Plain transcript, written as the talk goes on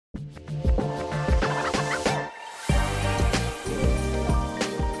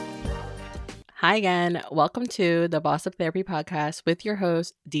Hi again. Welcome to the Boss Up Therapy podcast with your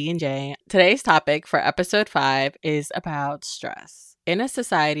host, D and J. Today's topic for episode 5 is about stress. In a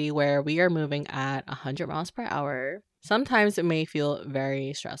society where we are moving at 100 miles per hour, sometimes it may feel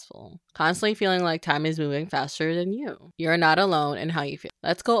very stressful. Constantly feeling like time is moving faster than you. You're not alone in how you feel.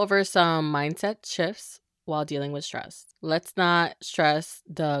 Let's go over some mindset shifts while dealing with stress. Let's not stress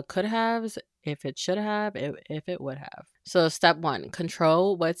the could haves, if it should have, if it would have. So, step 1,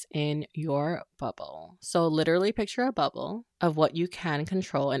 control what's in your bubble. So, literally picture a bubble of what you can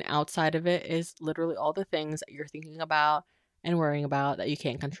control, and outside of it is literally all the things that you're thinking about and worrying about that you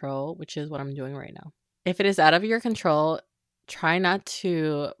can't control, which is what I'm doing right now. If it is out of your control, try not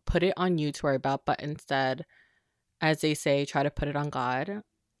to put it on you to worry about, but instead, as they say, try to put it on God,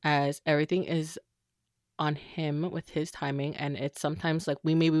 as everything is on him with his timing. And it's sometimes like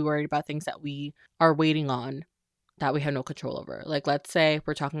we may be worried about things that we are waiting on that we have no control over. Like, let's say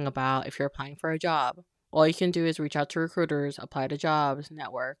we're talking about if you're applying for a job, all you can do is reach out to recruiters, apply to jobs,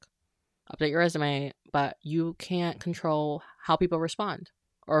 network, update your resume, but you can't control how people respond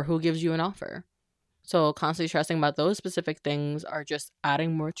or who gives you an offer. So constantly stressing about those specific things are just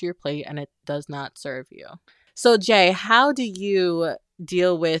adding more to your plate, and it does not serve you. So Jay, how do you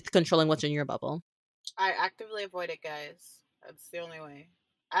deal with controlling what's in your bubble? I actively avoid it, guys. That's the only way.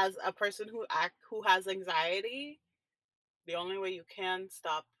 As a person who has anxiety, the only way you can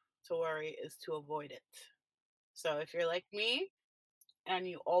stop to worry is to avoid it. So if you're like me and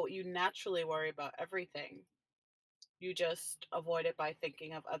you naturally worry about everything, you just avoid it by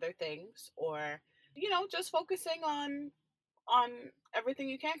thinking of other things or just focusing on everything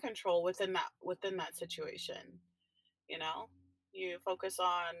you can control within that situation. you know you focus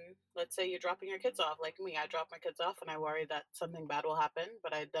on, let's say you're dropping your kids off. Like me, I drop my kids off and I worry that something bad will happen,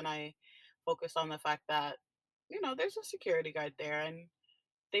 but I focus on the fact that there's a security guard there, and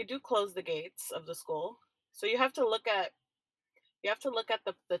they do close the gates of the school. So you have to look at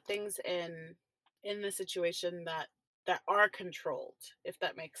the things in the situation that are controlled, if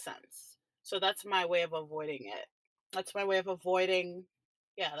that makes sense. So that's my way of avoiding it. That's my way of avoiding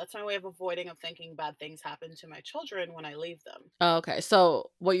Yeah, that's my way of avoiding of thinking bad things happen to my children when I leave them. Oh, okay. So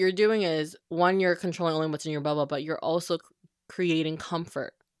what you're doing is, one, you're controlling only what's in your bubble, but you're also creating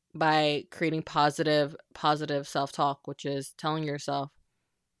comfort by creating positive self-talk, which is telling yourself,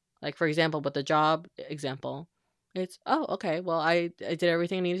 like for example, with the job example, it's, oh, okay, well, I did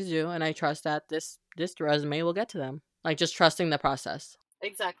everything I needed to do, and I trust that this resume will get to them. Like, just trusting the process.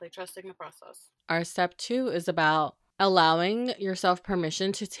 Exactly, trusting the process. Our step 2 is about allowing yourself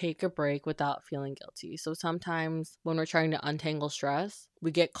permission to take a break without feeling guilty. So sometimes when we're trying to untangle stress,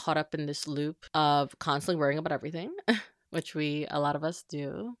 we get caught up in this loop of constantly worrying about everything, which a lot of us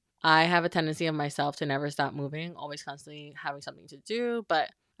do. I have a tendency of myself to never stop moving, always constantly having something to do,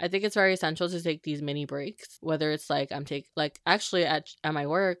 but I think it's very essential to take these mini breaks. Whether it's like actually at my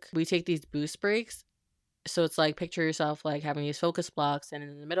work, we take these boost breaks. So it's like, picture yourself like having these focus blocks, and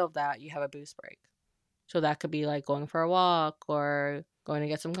in the middle of that you have a boost break. So that could be like going for a walk, or going to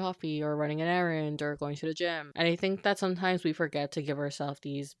get some coffee, or running an errand, or going to the gym. And I think that sometimes we forget to give ourselves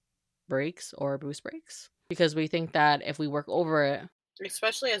these breaks or boost breaks because we think that if we work over it.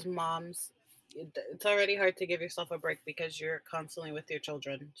 Especially as moms, it's already hard to give yourself a break because you're constantly with your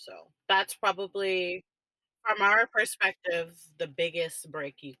children. So that's probably, from our perspective, the biggest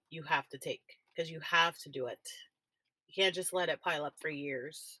break you have to take, because you have to do it. You can't just let it pile up for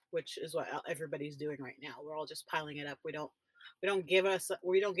years, which is what everybody's doing right now. We're all just piling it up. We don't give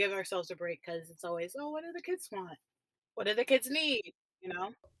ourselves a break because it's always, oh, what do the kids want? What do the kids need? You know?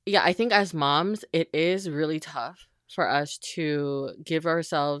 Yeah, I think as moms, it is really tough for us to give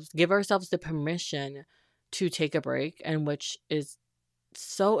ourselves the permission to take a break, and which is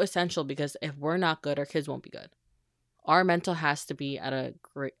so essential, because if we're not good, our kids won't be good. Our mental has to be at a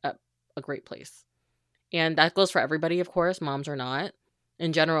great place. And that goes for everybody, of course, moms or not.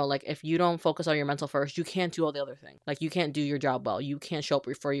 In general, like, if you don't focus on your mental first, you can't do all the other things. Like, you can't do your job well. You can't show up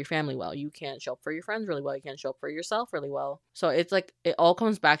for your family well. You can't show up for your friends really well. You can't show up for yourself really well. So it's like it all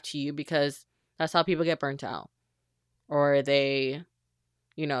comes back to you, because that's how people get burnt out. Or they,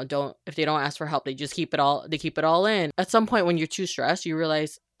 don't, if they don't ask for help, they keep it all in. At some point when you're too stressed, you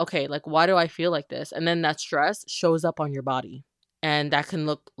realize, okay, like, why do I feel like this? And then that stress shows up on your body. And that can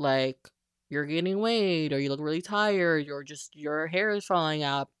look like you're gaining weight, or you look really tired, or just your hair is falling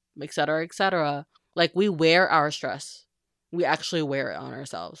out, etc., etc. Like, we wear our stress. We actually wear it on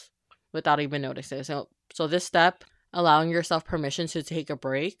ourselves without even noticing. So this step, allowing yourself permission to take a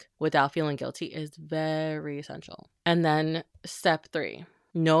break without feeling guilty, is very essential. And then step 3,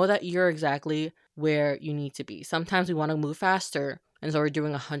 know that you're exactly where you need to be. Sometimes we want to move faster, and so we're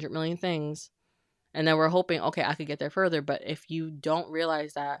doing 100 million things. And then we're hoping, okay, I could get there further. But if you don't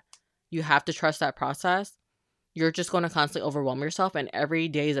realize that you have to trust that process, you're just going to constantly overwhelm yourself. And every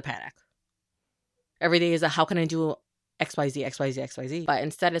day is a panic. Every day is a, how can I do XYZ, XYZ, XYZ? But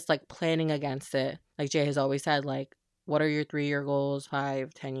instead, it's like planning against it. Like Jay has always said, like, what are your 3-year goals,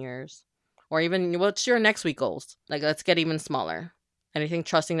 5, 10 years? Or even, what's your next week goals? Like, let's get even smaller. And I think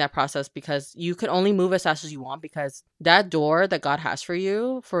trusting that process, because you can only move as fast as you want, because that door that God has for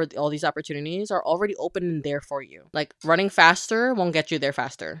you for all these opportunities are already open and there for you. Like, running faster won't get you there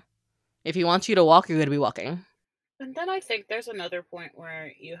faster. If he wants you to walk, you're going to be walking. And then I think there's another point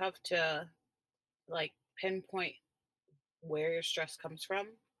where you have to like pinpoint where your stress comes from,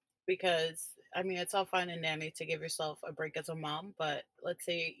 because I mean it's all fine and dandy to give yourself a break as a mom, but let's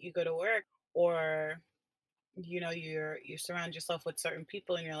say you go to work, or you surround yourself with certain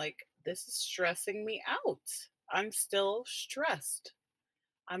people and you're like, this is stressing me out. I'm still stressed.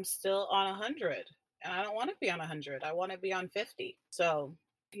 I'm still on 100, and I don't want to be on 100. I want to be on 50. So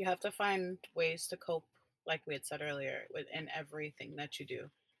you have to find ways to cope, like we had said earlier, in everything that you do,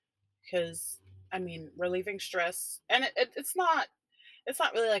 because I mean, relieving stress, and it's not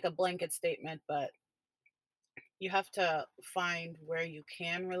really like a blanket statement, but you have to find where you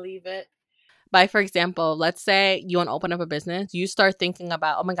can relieve it. By, for example, let's say you want to open up a business, you start thinking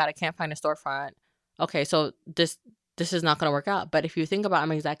about, oh my God, I can't find a storefront. Okay, so this is not going to work out. But if you think about,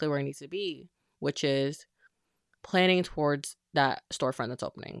 I'm exactly where I need to be, which is planning towards that storefront that's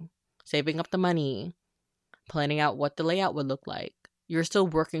opening, saving up the money, planning out what the layout would look like, you're still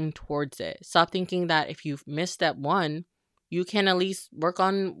working towards it. Stop thinking that if you've missed step one, you can at least work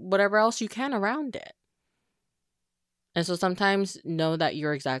on whatever else you can around it. And so sometimes know that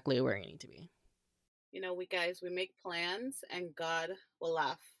you're exactly where you need to be. We make plans and God will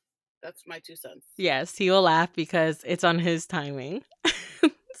laugh. That's my 2 cents. Yes, he will laugh because it's on his timing.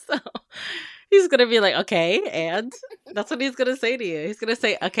 So he's going to be like, okay, and that's what he's going to say to you. He's going to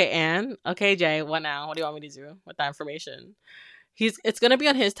say, okay, and okay, Jay, what now? What do you want me to do with that information? It's going to be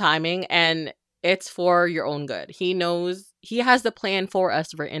on his timing, and it's for your own good. He knows, he has the plan for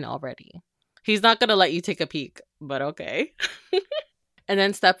us written already. He's not going to let you take a peek, but okay. And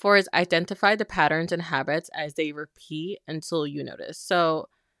then step 4 is identify the patterns and habits as they repeat until you notice. So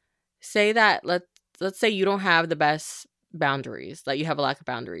say that let's say you don't have the best boundaries, like you have a lack of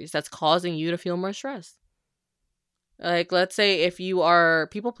boundaries that's causing you to feel more stress. Like, let's say if you are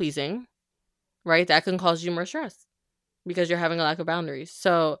people pleasing, right, that can cause you more stress because you're having a lack of boundaries.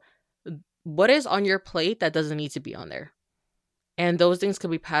 So what is on your plate that doesn't need to be on there? And those things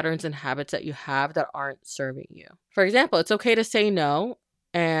could be patterns and habits that you have that aren't serving you. For example, it's okay to say no,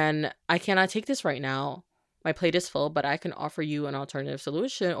 and I cannot take this right now. My plate is full, but I can offer you an alternative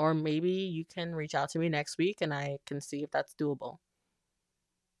solution, or maybe you can reach out to me next week and I can see if that's doable.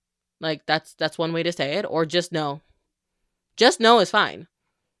 Like, that's one way to say it, or just no. Just no is fine.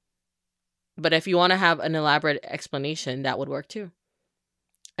 But if you want to have an elaborate explanation, that would work too.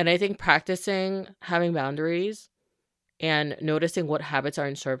 And I think practicing having boundaries and noticing what habits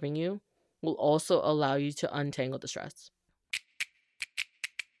aren't serving you will also allow you to untangle the stress.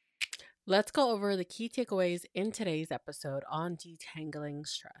 Let's go over the key takeaways in today's episode on detangling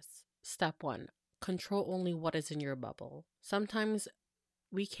stress. Step 1, control only what is in your bubble. Sometimes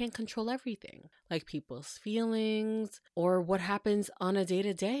we can't control everything, like people's feelings or what happens on a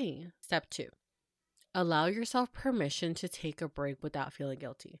day-to-day. Step 2, allow yourself permission to take a break without feeling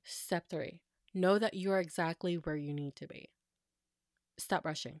guilty. Step 3, know that you are exactly where you need to be. Stop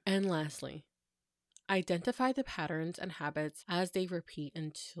rushing. And lastly, identify the patterns and habits as they repeat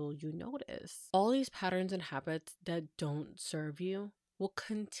until you notice. All these patterns and habits that don't serve you will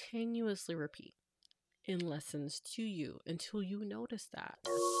continuously repeat in lessons to you until you notice that.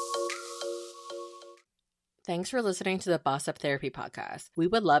 Thanks for listening to the Boss Up Therapy podcast. We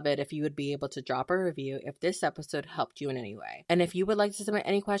would love it if you would be able to drop a review if this episode helped you in any way. And if you would like to submit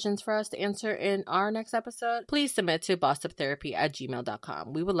any questions for us to answer in our next episode, please submit to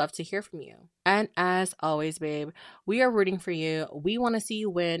bossuptherapy@gmail.com. We would love to hear from you. And as always, babe, we are rooting for you. We want to see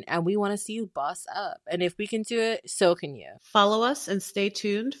you win, and we want to see you boss up. And if we can do it, so can you. Follow us and stay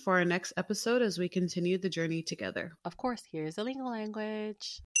tuned for our next episode as we continue the journey together. Of course, here's the legal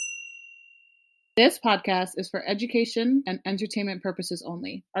language. This podcast is for education and entertainment purposes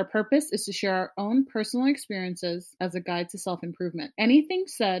only. Our purpose is to share our own personal experiences as a guide to self-improvement. Anything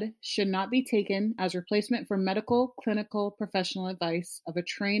said should not be taken as replacement for medical, clinical, professional advice of a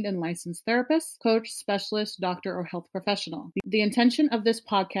trained and licensed therapist, coach, specialist, doctor, or health professional. The intention of this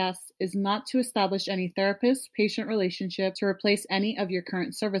podcast is not to establish any therapist-patient relationship to replace any of your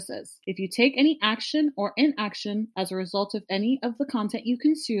current services. If you take any action or inaction as a result of any of the content you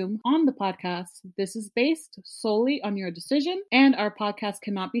consume on the podcast, This is based solely on your decision, and our podcast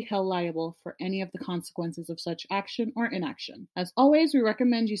cannot be held liable for any of the consequences of such action or inaction. As always, we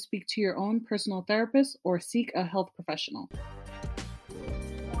recommend you speak to your own personal therapist or seek a health professional.